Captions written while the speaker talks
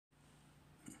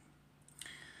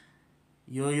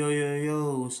Yo, yo, yo,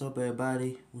 yo, what's up,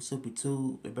 everybody? What's up,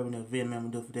 YouTube? Everybody in that video, man,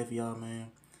 I'm gonna do it for that for y'all, man.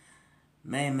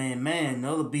 Man,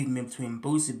 another beef, man, between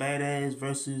Boosie Badass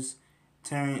versus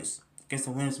Terrance against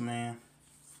the Williams, man.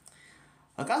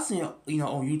 Like, I seen, on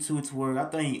YouTube to where I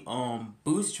think,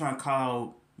 Boosie trying to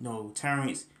call,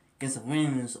 Terrance against the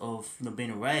Williams of,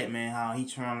 being a rat, man, how he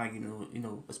trying, like,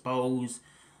 expose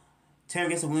Terrance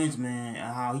against the Williams, man,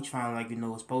 and how he trying, like,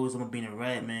 expose him of being a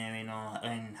rat, man,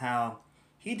 and how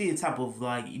he did type of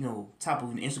like type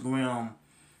of an Instagram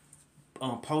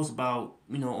post about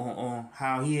on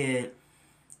how he had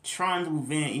trying to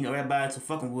prevent everybody to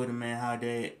fucking with him, man. How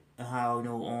that how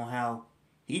on how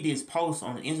he did his post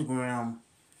on Instagram,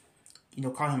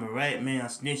 calling him a rat, man, a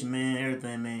snitch, man,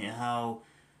 everything, man, and how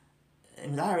I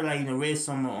heard like read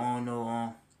something on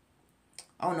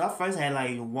I don't know. I first had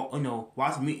like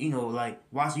watch me like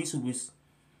watch YouTubers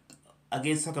I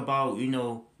guess talk about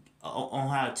on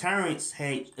how Terrance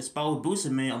had exposed Boosie,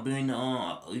 man, on being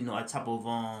a type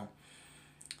of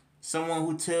someone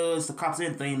who tells the cops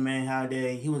anything, man. How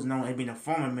he was known as being a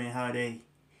former, man. How he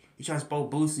trying to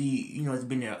expose Boosie, as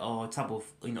being a type of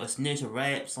a snitch, a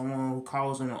rap, someone who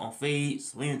calls on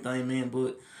fades or anything, man.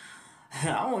 But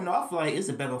I don't know. I feel like it's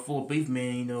a back and forth beef,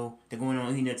 man. They're going on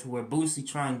internet to where Boosie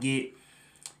trying to get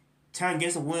turn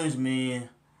against the Williams, man,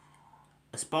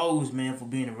 exposed, man, for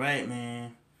being a rat,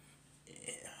 man.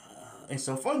 And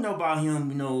so first know about him,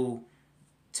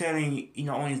 telling,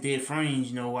 on his dead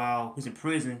friends, while he's in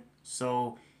prison.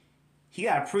 So he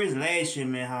got prison last year,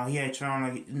 man, how he had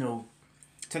trying to,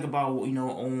 talk about,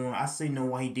 on I say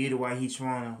why he did it, why he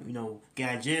trying to, get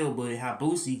out of jail, but how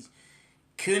Boosie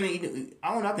couldn't,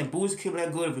 I don't know, I think Boosie couldn't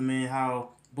let go of it, man, how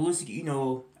Boosie,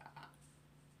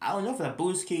 I don't know if that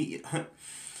Boosie can,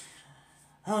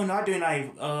 I don't know, I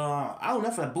don't know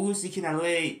if that Boosie cannot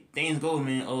let things go,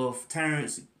 man, of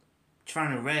Terrance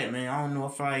trying to rap, man. I don't know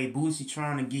if like Boosie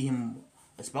trying to get him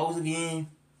exposed again,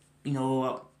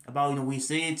 about what he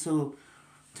said to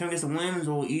turn against the Williams,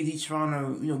 or either he trying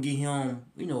to get him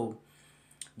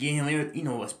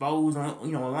exposed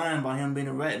on online about him being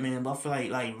a rat, man. But I feel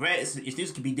like rats,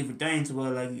 this could be different things.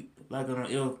 Where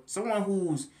if someone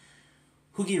who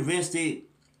get arrested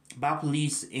by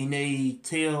police and they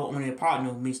tell on their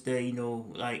partner mistake,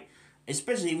 like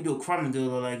especially if you do a crime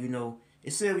together, like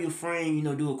instead of your friend,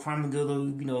 do a crime together,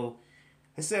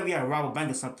 instead of you got to rob a bank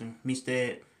or something, means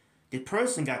that the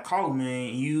person got caught, man,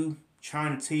 and you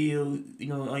trying to tell,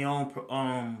 on your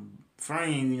own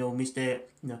friend, means that,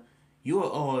 you're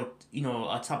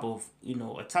a type of,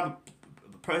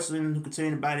 person who can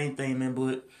tell about anything, man,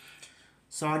 but,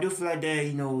 so I do feel like that,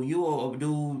 you're a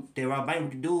dude, that rob bank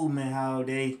with the dude, man, how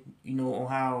they, on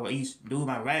how each dude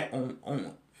might rap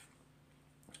on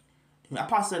I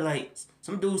probably said like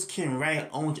some dudes can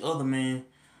rap on each other, man.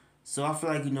 So I feel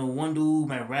like one dude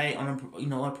might rap on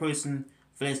a person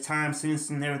for his time sentence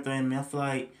and everything, man. I feel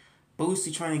like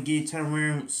Boosie trying to get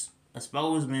Terrance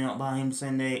exposed, man, by him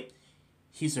saying that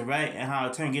he's a rat and how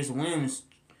Terrance gets Williams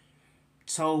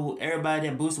told everybody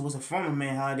that Boosie was a former,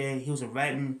 man, how that he was a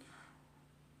rapping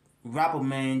rapper,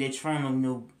 man. They trying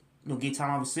to get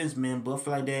time off his sentence, man. But I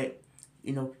feel like that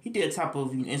he did a type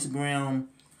of Instagram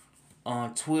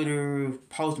on Twitter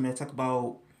post, man, talk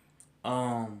about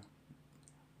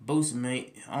Boosie, man.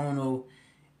 I don't know.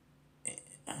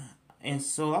 And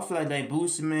so I feel like that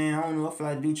Boosie, man, I don't know, I feel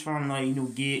like dude trying to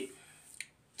get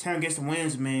turn against the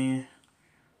Williams, man.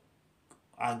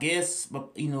 I guess,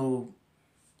 but I don't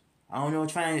know,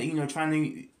 trying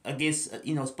to I guess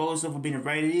expose himself for being a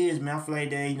right it is, man. I feel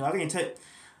like that, I think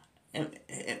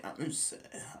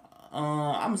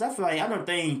I feel like I don't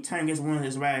think turn against one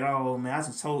is right at all, man. I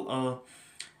just told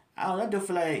I do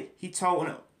feel like he told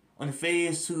on the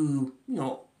face to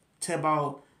tell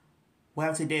about what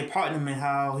happened to their partner, man,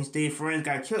 how his dead friends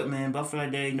got killed, man. But I feel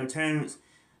like that Terrance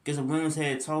because the women's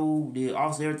had told the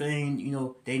officer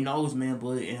everything they knows, man,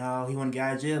 but and how he want to get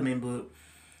out of jail, man. But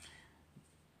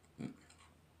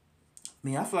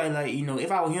I feel like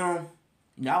if I were him,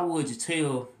 I would just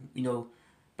tell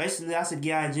basically, I said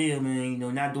get out of jail, man.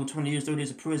 Not do 20 years, 30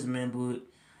 years of prison, man. But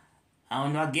I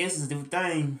don't know. I guess it's a different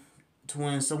thing to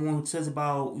when someone who tells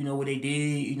about what they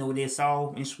did, what they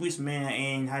saw in Swiss, man,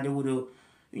 and how they would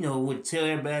tell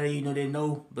everybody, they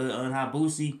know. But how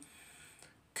Boosie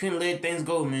couldn't let things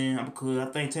go, man, because I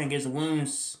think 10 gets the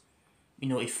wounds,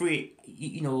 he free. I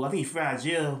think he free out of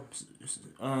jail.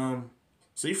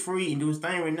 So he free and do his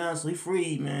thing right now. So he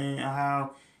free, man.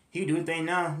 How he do his thing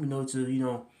now,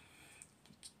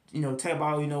 to tell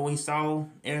about, what he saw,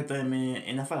 everything, man.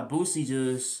 And I feel like Boosie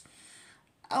just,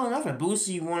 I don't know, I feel like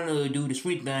Boosie wanted to do the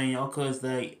street thing, cause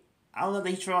like, I don't know if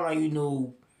they try, like,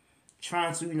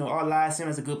 trying to, idolize him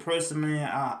as a good person, man.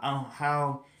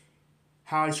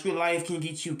 How the street life can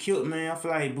get you killed, man. I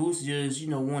feel like Boosie just,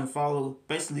 want to follow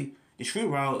basically the street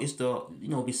route. It's the,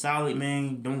 be solid,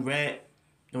 man. Don't rat,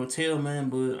 don't tell, man.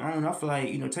 But I don't know. I feel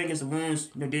like, taking some wins,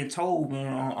 didn't told,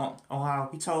 man, on how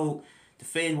he told the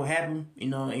feds what happened,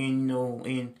 and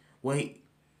what he,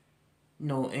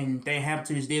 and they happened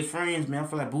to his dead friends, man. I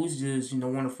feel like Boosie just,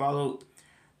 want to follow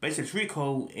basically street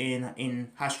code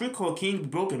and how street code can be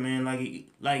broken, man. Like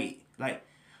I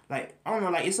don't know,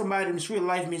 like if somebody in the street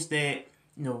life means that,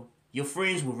 your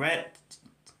friends will rap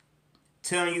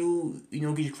telling you,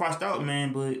 get you crossed out,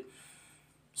 man. But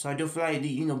so I do feel like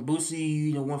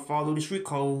Boosie, want to follow the street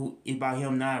code. It's about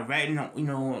him not ratting,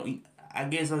 I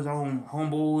guess his own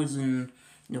homeboys and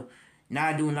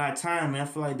not doing a lot of time, man. I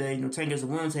feel like that, Tank as the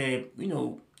ones had,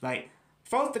 like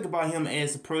folks think about him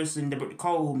as a person that broke the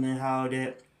code, man. How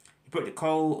that he broke the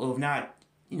code of not,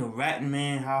 ratting,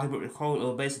 man. How he broke the code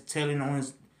of basically telling on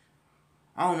his.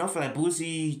 I don't know. I feel like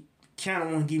Boosie kind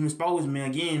of want to give him exposed, man,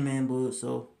 again, man. But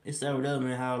so it's that with that,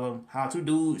 man. How two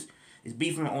dudes is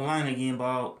beefing online again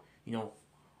about, I don't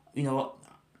know.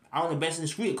 Basically, the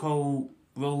street code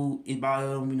road is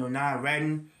about not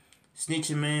ratting,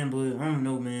 snitching, man. But I don't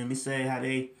know, man. It's sad how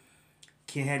they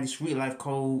can't have the street life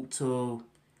code to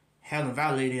have them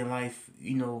violated in life,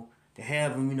 to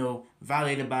have them,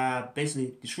 violated by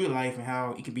basically the street life and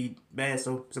how it can be bad.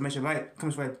 So make sure you like,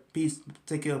 comments, peace,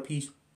 take care, peace.